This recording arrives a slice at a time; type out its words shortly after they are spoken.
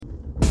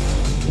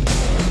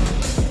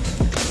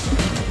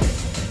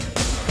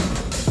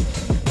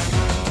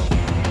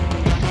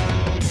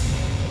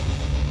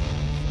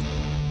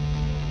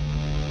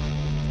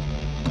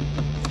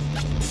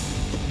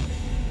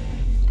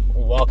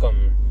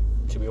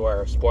you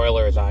are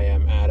spoilers, I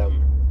am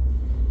Adam.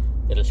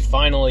 It is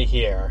finally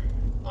here.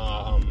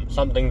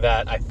 Something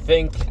that I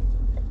think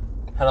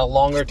had a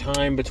longer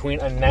time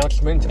between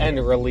announcement and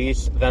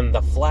release than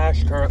The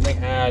Flash currently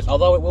has,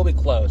 although it will be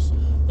close,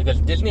 because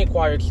Disney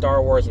acquired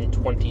Star Wars in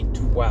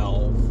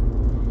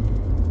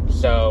 2012.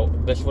 So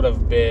this would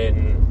have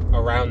been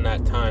around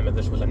that time that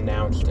this was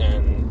announced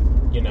and,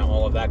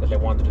 all of that, because they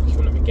wanted to do this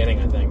from the beginning,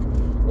 I think,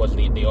 was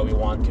the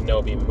Obi-Wan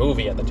Kenobi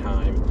movie at the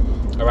time.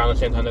 Around the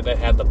same time that they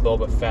had the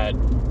Boba Fett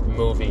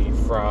movie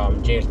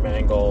from James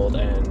Mangold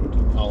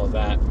and all of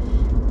that.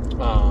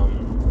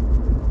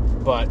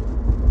 But,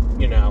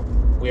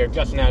 we are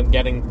just now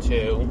getting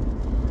to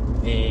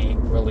the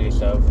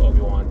release of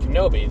Obi-Wan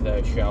Kenobi,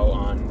 the show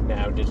on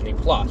now Disney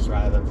Plus,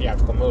 rather than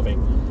theatrical movie.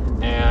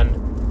 And,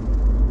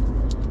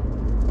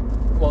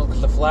 well,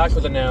 because The Flash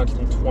was announced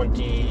in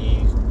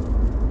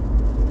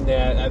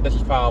this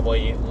is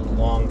probably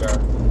longer.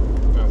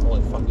 Oh,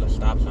 holy fuck, the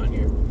stop sign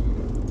here.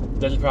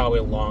 This is probably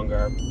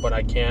longer, but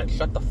I can't.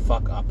 Shut the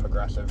fuck up,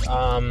 Progressive.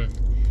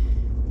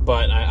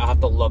 But I'll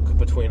have to look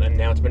between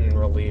announcement and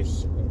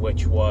release,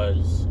 which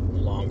was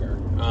longer.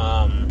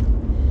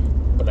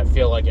 But I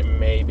feel like it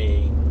may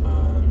be,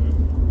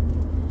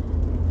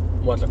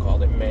 what's it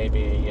called? It may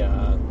be,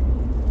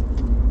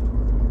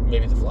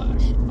 maybe The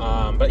Flash.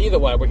 But either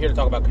way, we're here to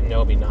talk about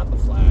Kenobi, not The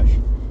Flash.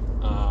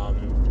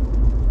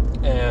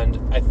 And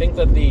I think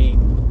that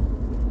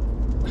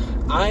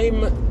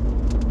I'm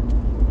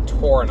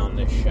torn on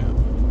this show.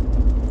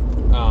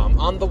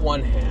 On the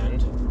one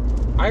hand,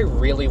 I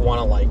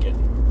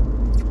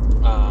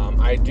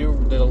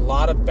there's a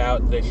lot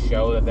about this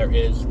show that there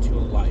is to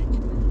like.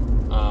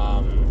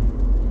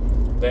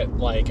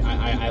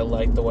 I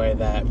like the way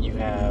that you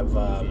have,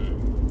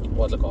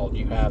 what's it called?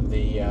 You have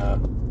the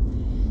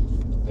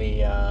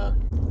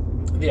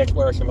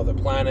exploration of other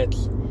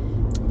planets,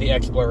 the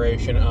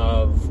exploration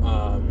of,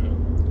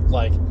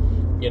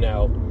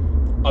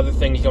 other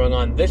things going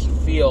on. This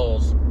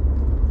feels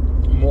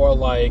more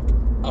like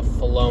a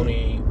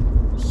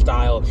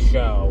Filoni-style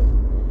show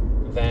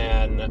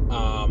than,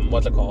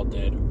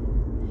 did.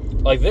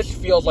 This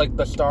feels like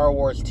the Star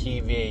Wars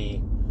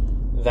TV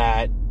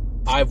that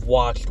I've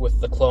watched with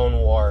the Clone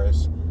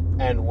Wars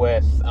and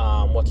with,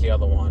 what's the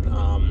other one?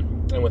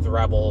 And with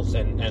Rebels,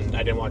 and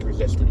I didn't watch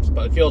Resistance,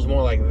 but it feels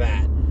more like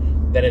that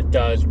than it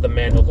does The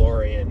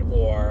Mandalorian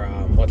or,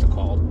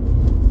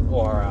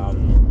 or,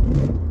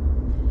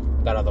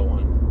 that other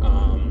one,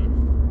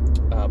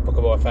 Book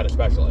of Boba Fett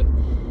especially.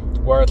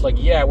 Where it's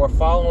we're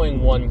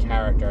following one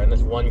character, and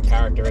this one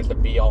character is the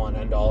be-all and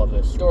end-all of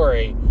this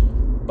story,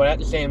 but at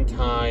the same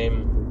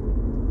time,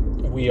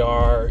 we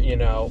are,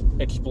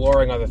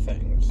 exploring other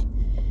things.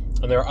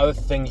 And there are other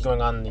things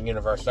going on in the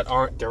universe that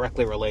aren't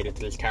directly related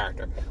to this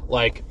character.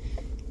 Like,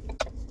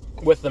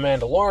 with The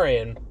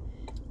Mandalorian,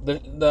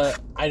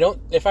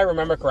 if I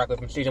remember correctly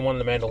from season 1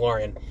 of The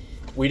Mandalorian,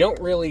 we don't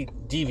really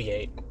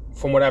deviate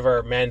from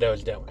whatever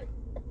Mando's doing.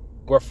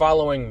 We're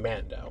following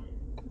Mando.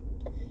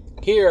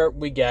 Here,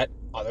 we get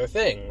other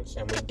things,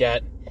 and we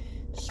get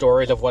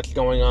stories of what's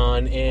going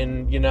on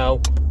in,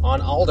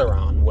 on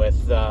Alderaan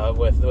with the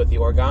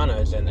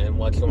Organas and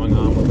what's going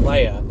on with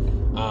Leia.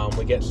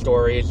 We get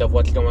stories of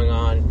what's going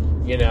on,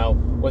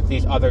 with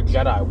these other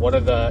Jedi. What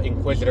are the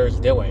Inquisitors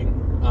doing?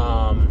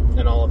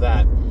 And all of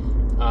that.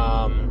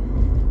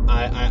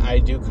 I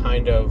do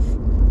kind of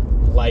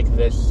like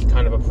this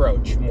kind of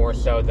approach more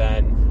so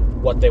than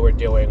what they were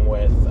doing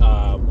with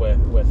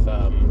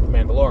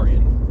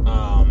Mandalorian.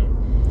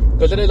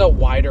 Because it is a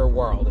wider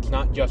world. It's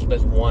not just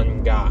this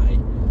one guy.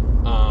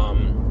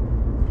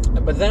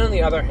 But then on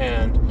the other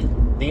hand,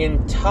 the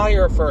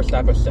entire first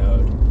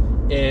episode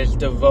is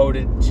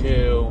devoted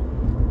to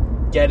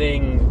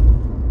getting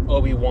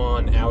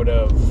Obi-Wan out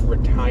of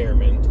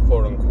retirement,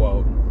 quote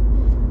unquote,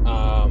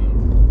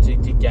 to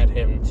get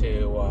him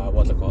to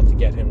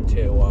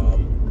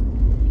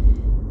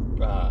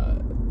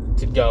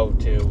go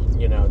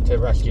to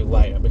rescue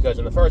Leia. Because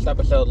in the first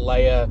episode,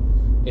 Leia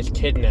is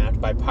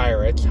kidnapped by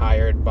pirates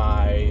hired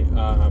by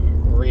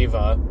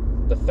Reva,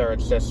 the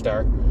third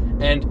sister,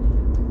 and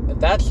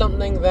that's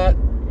something that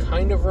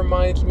kind of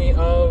reminds me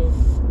of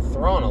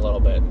Thrawn a little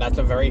bit. That's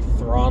a very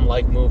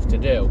Thrawn-like move to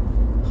do.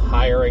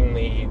 Hiring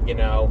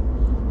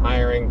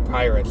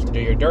pirates to do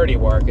your dirty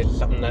work is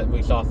something that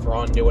we saw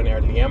Thrawn do in Heir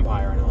to the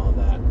Empire and all of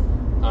that.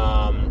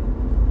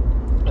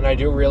 And I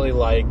do really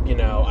like,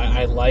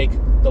 I like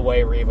the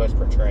way Reva's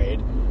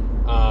portrayed.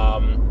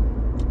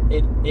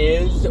 It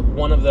is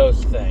one of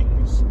those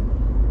things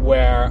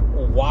where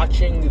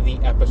watching the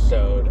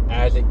episode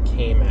as it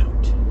came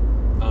out,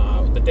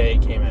 the day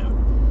it came out,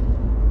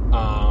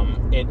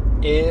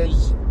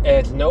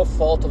 it's no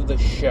fault of the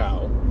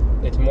show.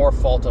 It's more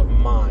fault of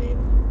mine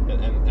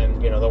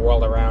and the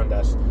world around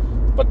us.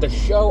 But the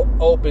show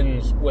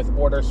opens with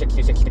Order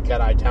 66, the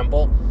Jedi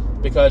Temple,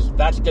 because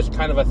that's just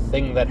kind of a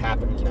thing that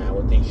happens now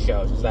with these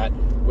shows, is that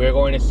we're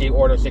going to see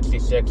Order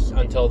 66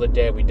 until the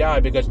day we die,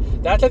 because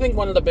that's, I think,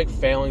 one of the big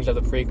failings of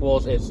the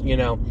prequels is,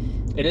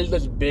 it is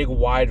this big,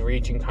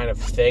 wide-reaching kind of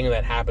thing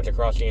that happens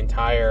across the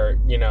entire,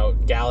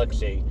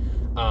 galaxy.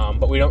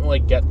 but we don't really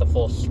get the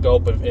full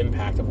scope of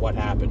impact of what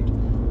happened.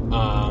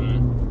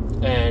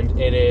 And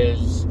it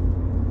is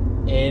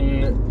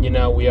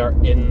we are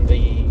in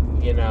the,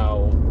 in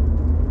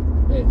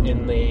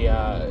the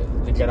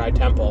Jedi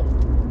Temple,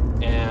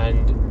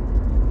 and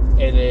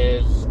it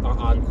is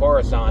on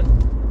Coruscant,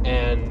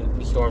 and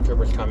the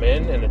stormtroopers come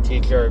in, and a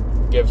teacher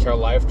gives her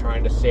life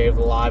trying to save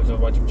the lives of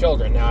a bunch of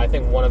children. Now, I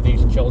think one of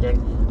these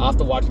children, I'll have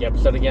to watch the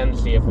episode again to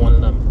see if one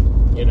of them,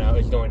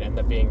 is going to end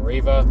up being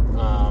Reva,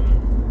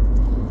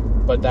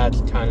 but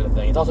that's kind of the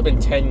thing. It's also been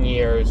 10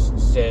 years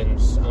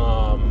since,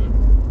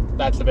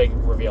 that's the big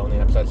reveal in the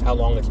episode, how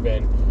long it's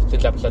been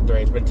since episode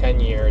 3. It's been 10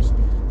 years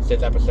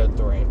since episode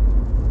 3.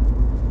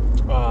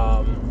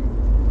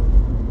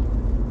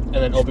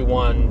 And then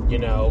Obi-Wan,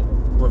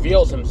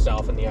 reveals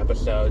himself in the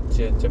episode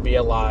to be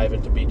alive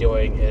and to be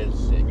doing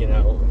his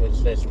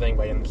thing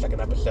by the end of the second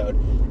episode,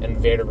 and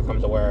Vader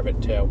becomes aware of it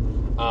too.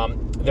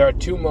 There are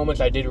two moments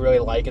I did really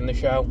like in the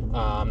show,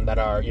 that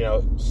are,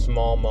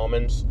 small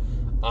moments.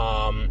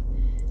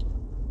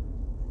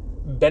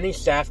 Benny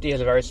Safdie has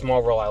a very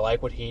small role. I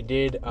like what he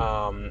did,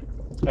 and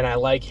I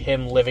like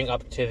him living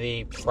up to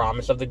the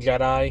promise of the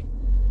Jedi,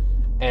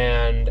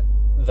 and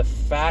the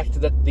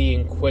fact that the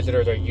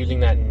Inquisitors are using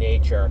that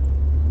nature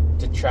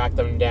to track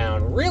them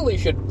down really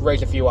should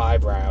raise a few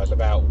eyebrows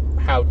about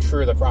how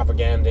true the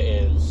propaganda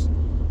is,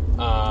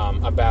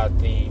 about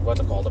the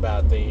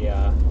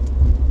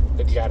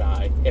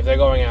Jedi. If they're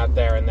going out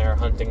there and they're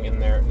hunting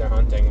and they're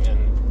hunting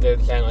and they're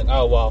saying like,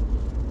 oh well,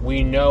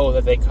 we know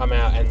that they come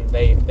out and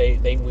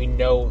we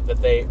know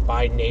that they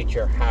by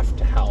nature have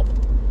to help.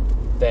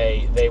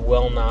 They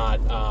will not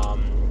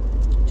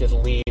just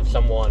leave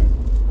someone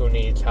who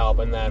needs help,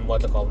 and then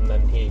and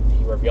then he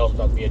reveals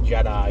himself to be a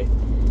Jedi,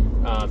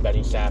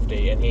 Benny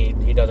Safdie, and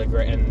he does a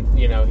great, and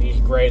he's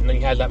great, and then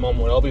he has that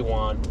moment with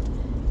Obi-Wan,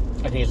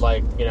 and he's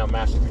like,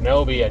 Master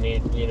Kenobi, I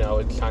need,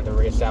 it's time to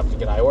reestablish the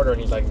Jedi Order, and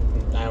he's like,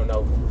 I don't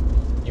know,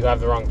 you have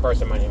the wrong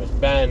person, my name is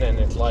Ben, and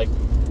it's like,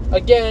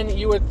 again,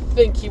 you would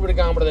think he would have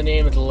gone with a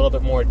name that's a little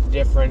bit more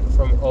different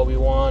from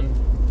Obi-Wan,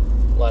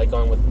 like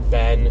going with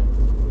Ben.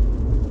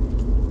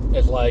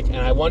 It's like, and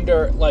I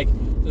wonder, like,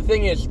 the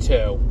thing is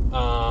too,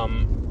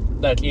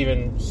 that's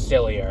even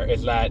sillier,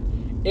 is that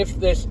if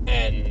this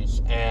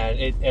ends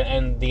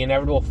and the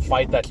inevitable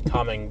fight that's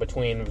coming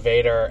between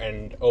Vader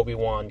and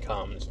Obi-Wan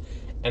comes,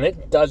 and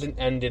it doesn't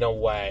end in a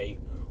way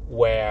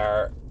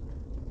where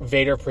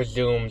Vader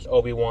presumes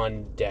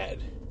Obi-Wan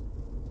dead,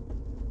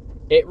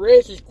 it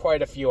raises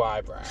quite a few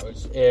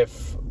eyebrows.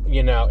 If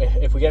we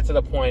get to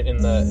the point in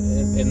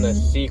the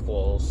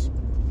sequels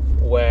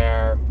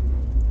where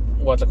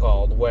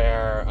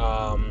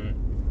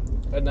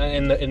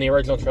in the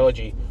original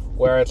trilogy,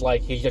 where it's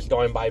like he's just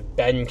going by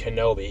Ben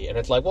Kenobi, and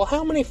it's like, well,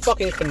 how many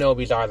fucking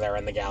Kenobis are there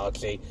in the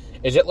galaxy?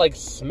 Is it like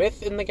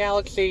Smith in the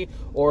galaxy,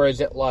 or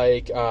is it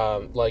like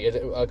is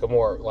it like a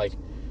more like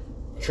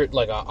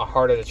a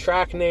harder to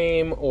track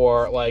name,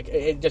 or like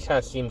it just kind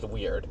of seems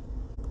weird.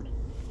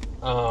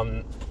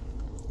 Now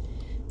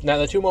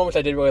the two moments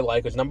I did really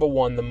like was, number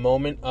one, the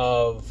moment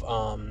of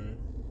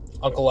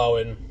Uncle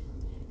Owen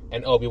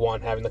and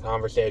Obi-Wan having the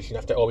conversation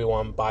after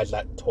Obi-Wan buys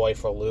that toy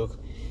for Luke.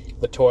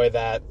 The toy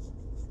that,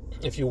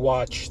 if you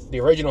watch the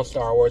original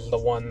Star Wars, is the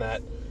one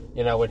that,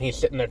 when he's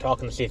sitting there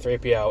talking to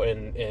C-3PO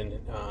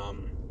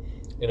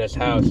in his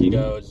house, he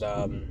goes,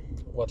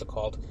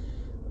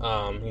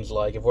 he's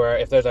like,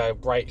 if there's a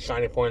bright,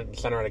 shiny point in the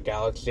center of the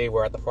galaxy,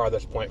 we're at the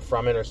farthest point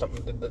from it, or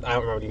something. I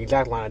don't remember the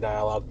exact line of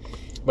dialogue,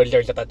 but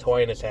he's got that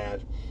toy in his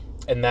hand,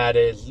 and that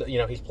is,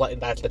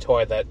 that's the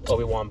toy that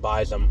Obi-Wan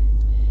buys him.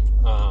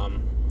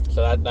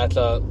 So that's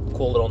a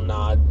cool little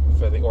nod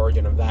for the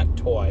origin of that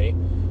toy.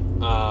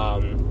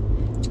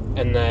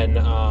 And then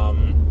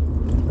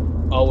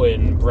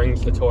Owen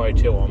brings the toy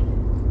to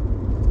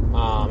him,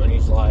 and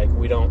he's like,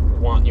 we don't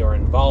want your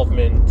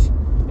involvement.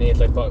 And he's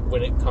like, but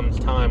when it comes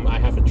time, I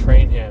have to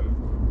train him.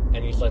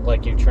 And he's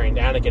like you trained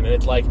Anakin. And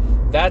it's like,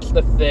 that's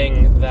the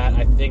thing that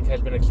I think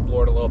has been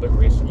explored a little bit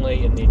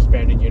recently in the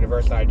expanded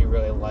universe that I do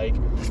really like,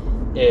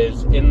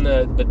 is in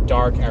the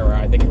dark era,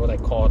 I think is what they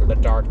call it, or the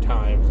dark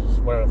times,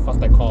 whatever the fuck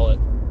they call it,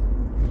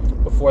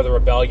 before the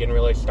rebellion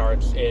really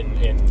starts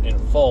in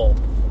full.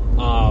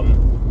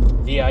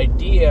 The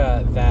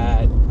idea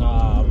that,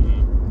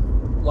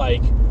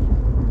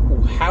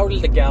 how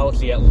does the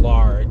galaxy at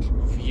large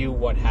view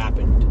what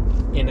happened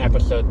in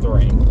Episode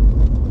 3?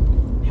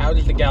 How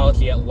does the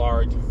galaxy at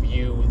large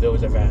view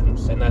those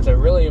events? And that's a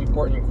really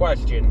important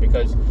question,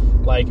 because,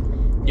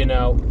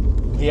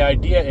 the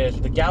idea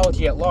is the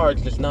galaxy at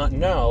large does not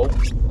know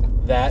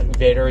that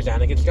Vader is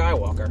Anakin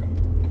Skywalker.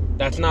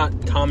 That's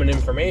not common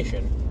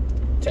information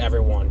to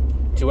everyone.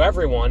 To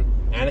everyone,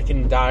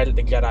 Anakin died at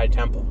the Jedi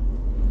Temple.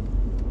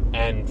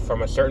 And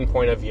from a certain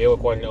point of view,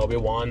 according to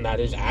Obi-Wan, that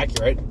is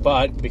accurate.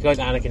 But because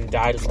Anakin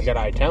died at the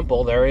Jedi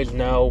Temple, there is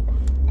no,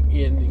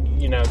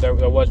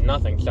 there was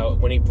nothing. So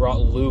when he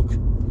brought Luke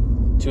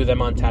to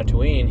them on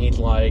Tatooine, he's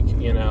like,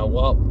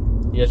 well,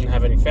 he doesn't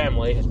have any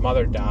family. His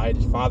mother died.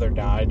 His father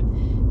died.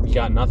 He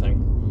got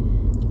nothing.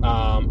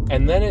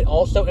 And then it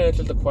also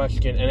answers the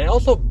question, and it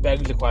also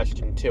begs the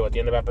question, too, at the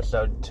end of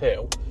episode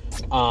 2.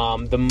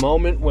 The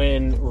moment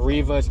when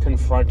Reva is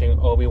confronting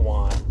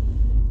Obi-Wan,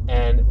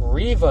 and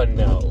Reva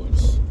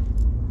knows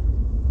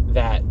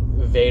that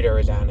Vader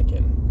is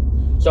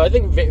Anakin. So I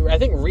think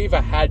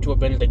Reva had to have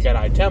been at the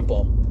Jedi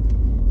Temple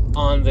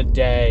on the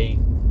day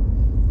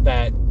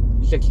that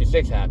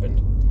 66 happened,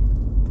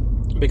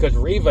 because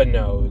Reva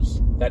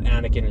knows that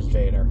Anakin is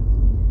Vader.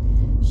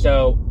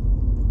 So,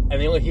 and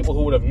the only people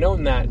who would have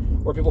known that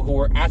were people who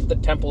were at the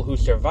temple who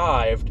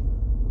survived,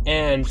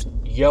 and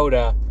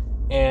Yoda,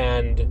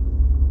 and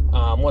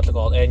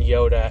and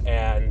Yoda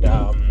and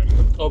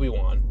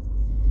Obi-Wan.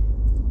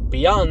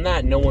 Beyond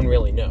that, no one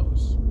really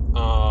knows.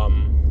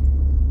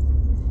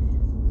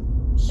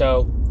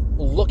 So,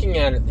 looking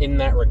at it in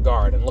that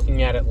regard, and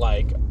looking at it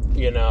like,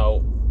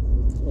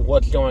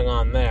 what's going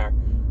on there,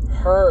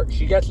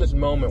 she gets this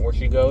moment where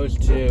she goes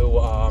to,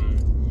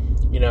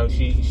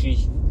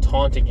 she's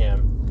taunting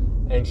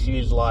him, and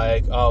she's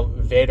like, oh,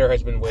 Vader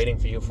has been waiting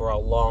for you for a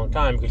long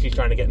time, because she's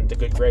trying to get into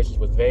good graces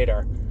with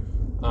Vader.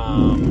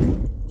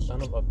 Son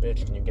of a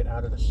bitch, can you get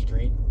out of the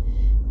street?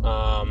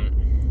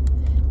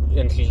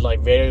 And she's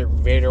like,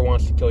 Vader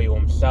wants to kill you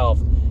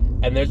himself.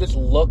 And there's this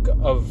look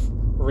of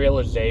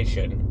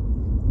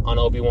realization on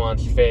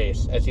Obi-Wan's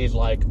face as he's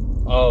like,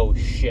 oh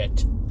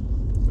shit,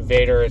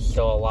 Vader is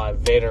still alive,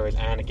 Vader is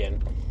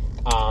Anakin.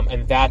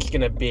 And that's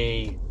gonna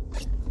be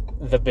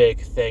the big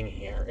thing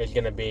here, is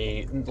gonna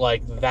be,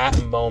 like, that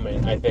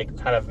moment, I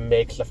think, kind of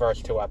makes the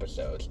first 2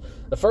 episodes.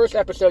 The first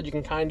episode, you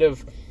can kind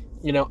of,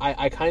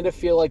 I kind of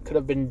feel like could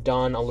have been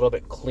done a little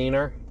bit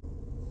cleaner.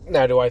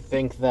 Now, do I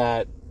think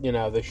that,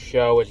 the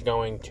show is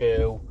going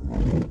to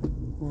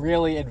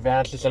really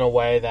advance this in a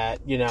way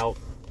that,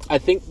 I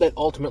think that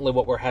ultimately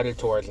what we're headed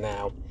towards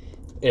now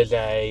is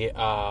a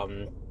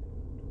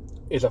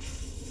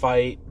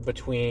fight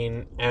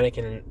between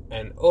Anakin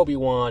and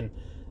Obi-Wan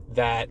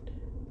that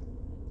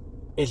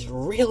is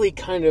really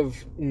kind of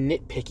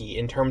nitpicky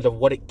in terms of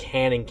what it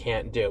can and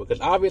can't do, because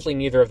obviously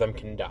neither of them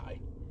can die.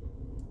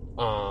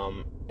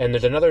 And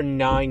there's another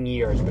 9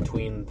 years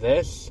between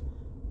this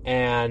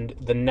and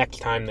the next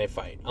time they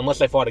fight, unless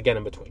they fought again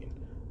in between.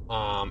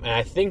 And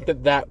I think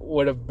that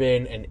would have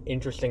been an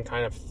interesting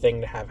kind of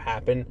thing to have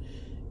happen.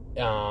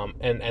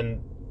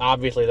 And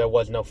obviously there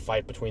was no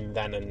fight between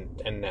then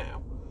and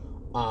now.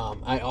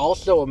 I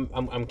also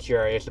I'm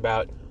curious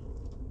about,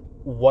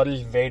 what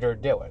is Vader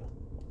doing?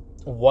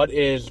 What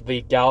is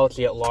the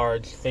galaxy at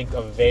large think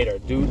of Vader?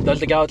 Does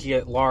the galaxy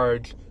at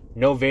large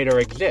know Vader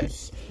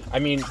exists? I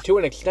mean, to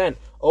an extent,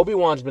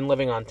 Obi-Wan's been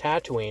living on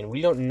Tatooine.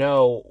 We don't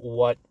know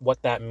what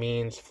that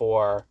means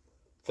for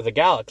the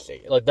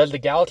galaxy. Like, does the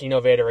galaxy know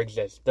Vader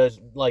exists?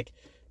 Because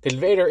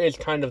Vader is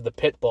kind of the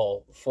pit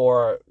bull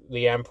for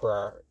the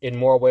Emperor in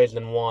more ways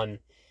than one,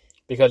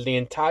 because the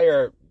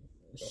entire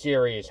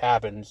series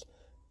happens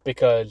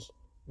because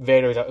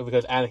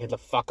Anakin's a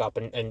fuck up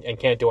and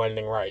can't do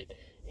anything right.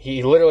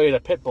 He literally is a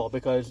pit bull,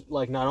 because,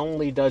 not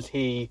only does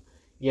he,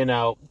 he's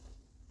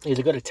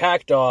a good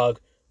attack dog,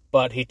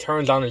 but he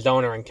turns on his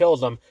owner and kills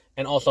them,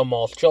 and also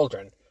mauls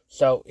children.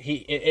 So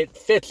it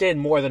fits in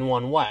more than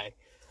one way.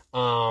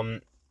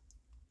 And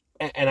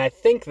I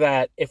think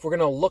that if we're going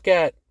to look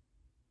at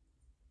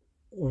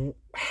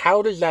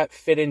how does that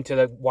fit into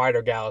the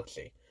wider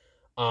galaxy,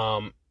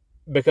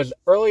 because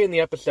early in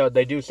the episode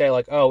they do say,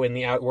 we're in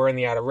the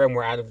Outer Rim,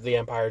 we're out of the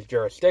Empire's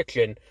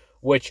jurisdiction,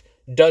 which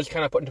does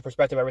kind of put into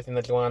perspective everything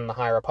that's going on in the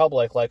High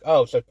Republic.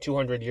 So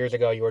 200 years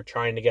ago you were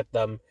trying to get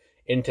them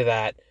into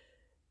that,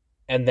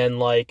 and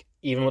then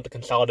even with the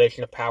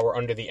consolidation of power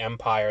under the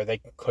Empire, they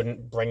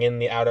couldn't bring in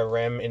the Outer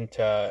Rim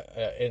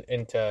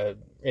into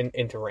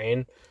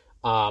reign.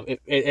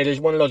 It is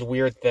one of those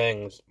weird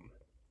things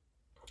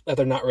that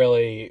they're not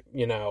really,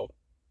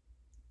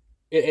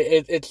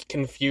 it's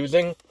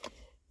confusing,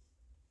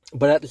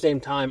 but at the same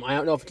time, I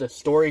don't know if it's a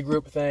story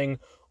group thing,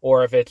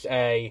 or if it's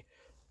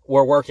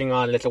we're working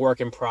on it, it's a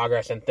work in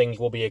progress, and things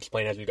will be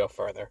explained as we go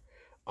further.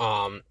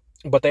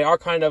 But they are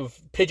kind of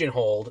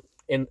pigeonholed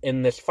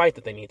in this fight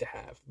that they need to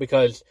have,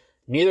 because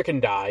neither can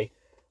die.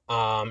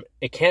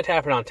 It can't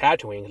happen on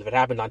Tatooine, because if it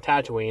happens on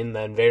Tatooine,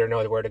 then Vader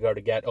knows where to go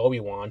to get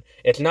Obi-Wan.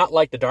 It's not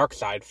like the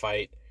Darkseid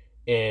fight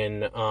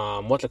in,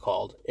 or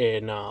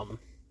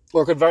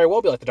it could very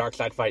well be like the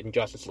Darkseid fight in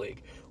Justice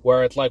League,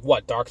 where it's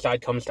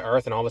Darkseid comes to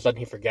Earth, and all of a sudden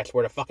he forgets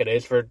where the fuck it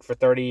is for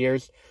 30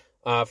 years,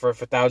 for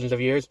thousands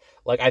of years.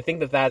 I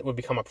think that would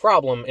become a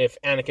problem if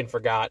Anakin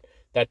forgot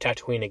that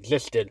Tatooine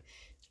existed,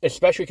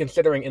 especially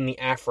considering in the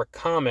Afra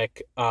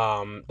comic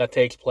that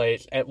takes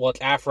place,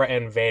 it's Afra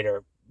and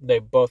Vader, they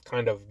both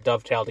kind of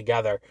dovetail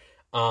together,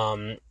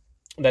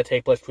 that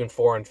take place between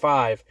 4 and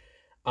 5,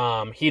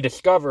 he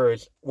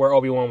discovers where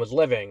Obi-Wan was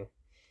living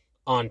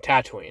on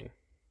Tatooine,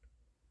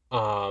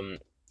 and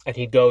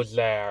he goes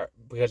there,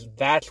 because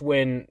that's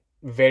when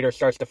Vader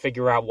starts to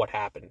figure out what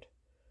happened,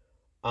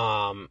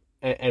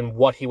 and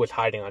what he was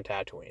hiding on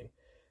Tatooine.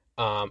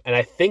 And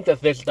I think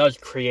that this does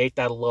create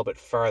that a little bit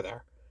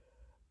further.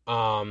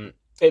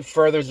 It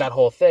furthers that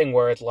whole thing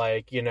where it's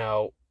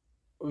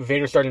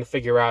Vader's starting to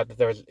figure out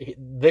that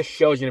this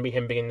show is going to be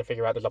him beginning to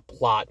figure out there's a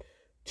plot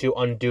to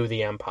undo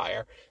the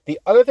Empire. The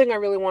other thing I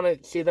really want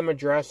to see them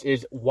address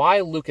is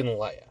why Luke and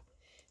Leia.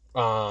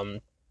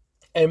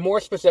 And more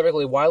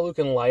specifically, why Luke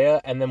and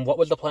Leia, and then what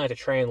was the plan to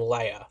train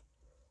Leia?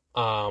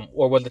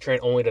 Or was the plan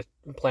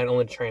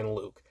only to train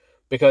Luke?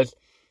 Because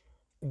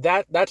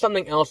that's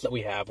something else that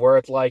we have, where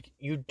it's like,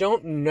 you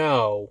don't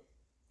know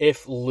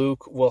if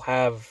Luke will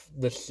have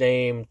the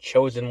same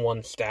chosen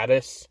one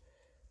status,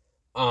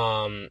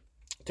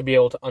 to be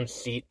able to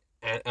unseat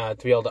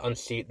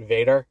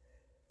Vader.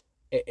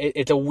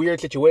 It's a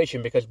weird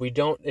situation because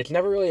it's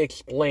never really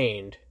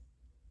explained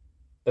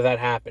that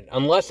happened.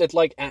 Unless it's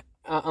like,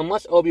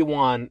 unless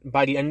Obi-Wan,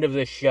 by the end of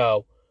this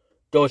show,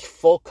 goes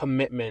full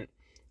commitment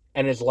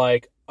and is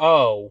like,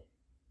 oh,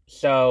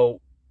 so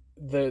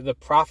the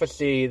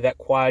prophecy that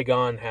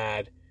Qui-Gon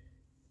had,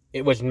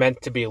 it was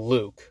meant to be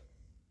Luke.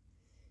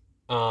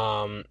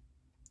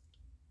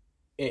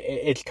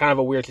 It's kind of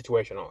a weird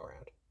situation all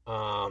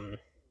around.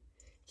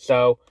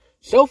 So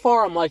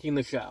far I'm liking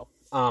the show.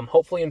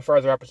 Hopefully in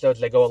further episodes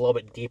they go a little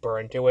bit deeper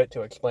into it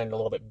to explain it a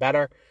little bit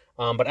better.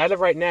 But as of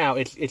right now,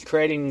 it's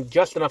creating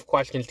just enough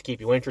questions to keep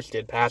you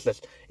interested past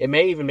this. It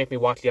may even make me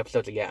watch the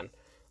episodes again.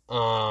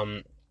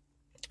 And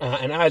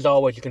as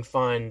always, you can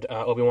find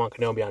Obi-Wan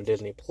Kenobi on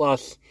Disney+,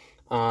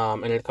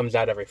 and it comes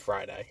out every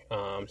Friday.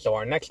 So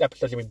our next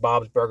episode is going to be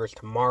Bob's Burgers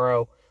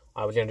tomorrow.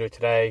 I was going to do it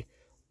today,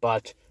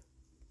 but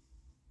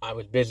I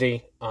was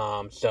busy.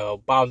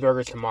 So Bob's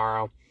Burgers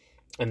tomorrow,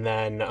 and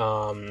then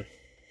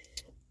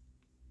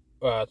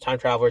Time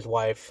Traveler's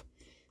Wife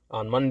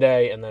on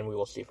Monday, and then we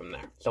will see from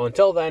there. So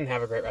until then,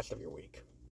 have a great rest of your week.